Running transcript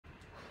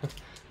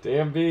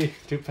DMB,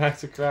 2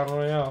 packs of Crown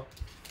Royale.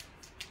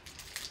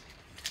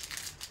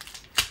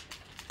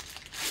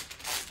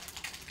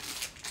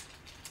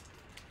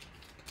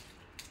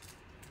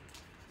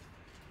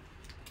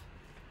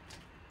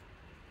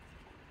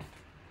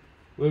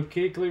 Luke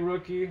Kuechly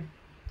rookie.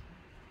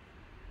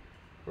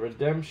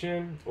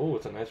 Redemption. Oh,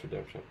 it's a nice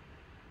redemption.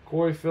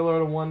 Corey Filler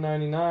to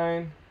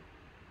 199.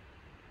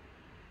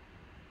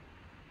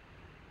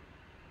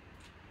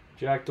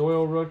 Jack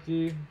Doyle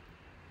rookie.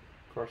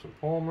 Carson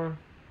Palmer.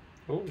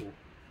 Oh.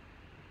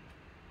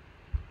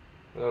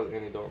 That was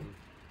Andy Dalton.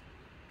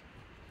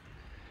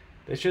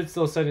 They should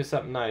still send you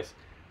something nice.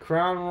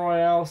 Crown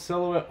Royale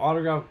Silhouette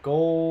Autograph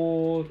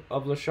Gold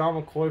of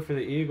LaShawn McCoy for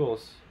the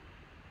Eagles.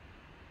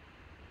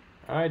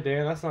 Alright,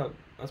 Dan,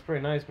 that's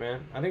pretty nice,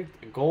 man. I think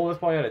gold is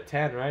probably out of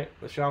 10, right?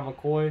 LaShawn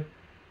McCoy.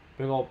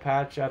 Big old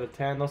patch out of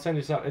 10. They'll send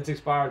you something. It's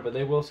expired, but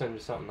they will send you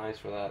something nice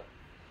for that.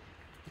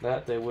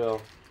 That they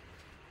will.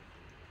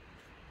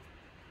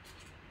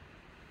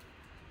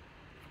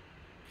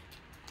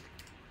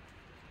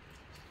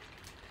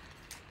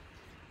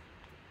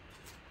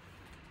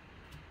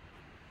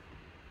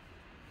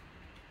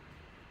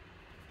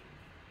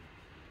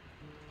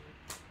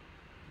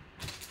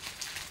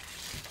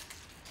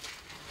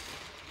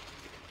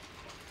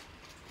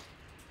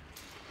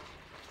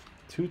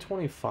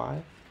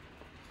 $225.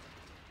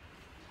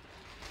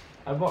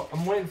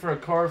 I'm waiting for a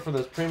card for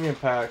those premium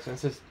packs, and it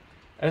says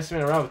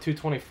estimated around with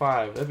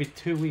 $225. That'd be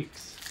 2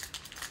 weeks.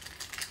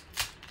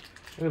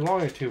 Maybe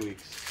longer than 2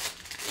 weeks.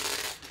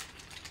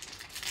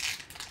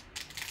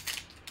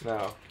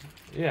 No.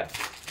 Yeah.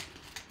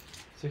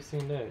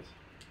 16 days.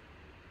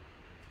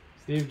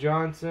 Steve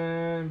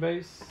Johnson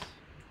base.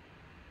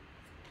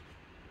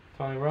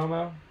 Tony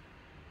Romo.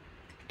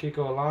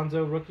 Kiko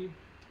Alonso rookie.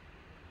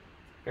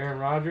 Aaron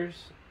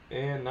Rodgers.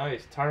 And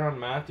nice. Tyrann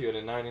Mathieu at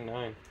a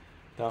 99.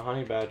 The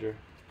Honey Badger.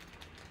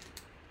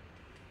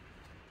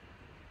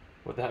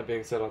 With that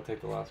being said, I'll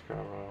take the last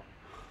Crown Royale.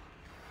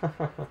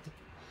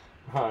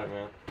 Alright,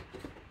 man.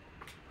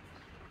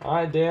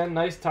 Alright, Dan.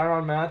 Nice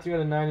Tyrann Mathieu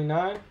at a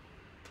 99.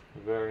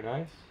 Very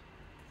nice.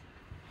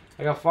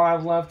 I got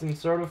 5 left in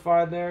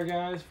certified there,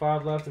 guys.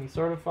 5 left in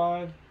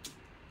certified.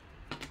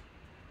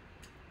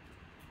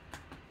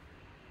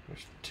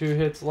 There's 2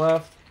 hits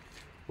left.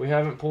 We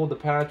haven't pulled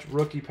the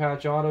rookie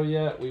patch auto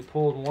yet. We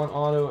pulled 1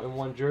 auto and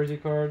 1 jersey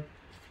card.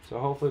 So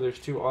hopefully there's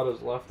 2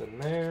 autos left in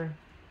there.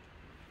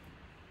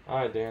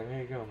 Alright, Dan.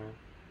 There you go, man.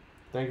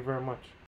 Thank you very much.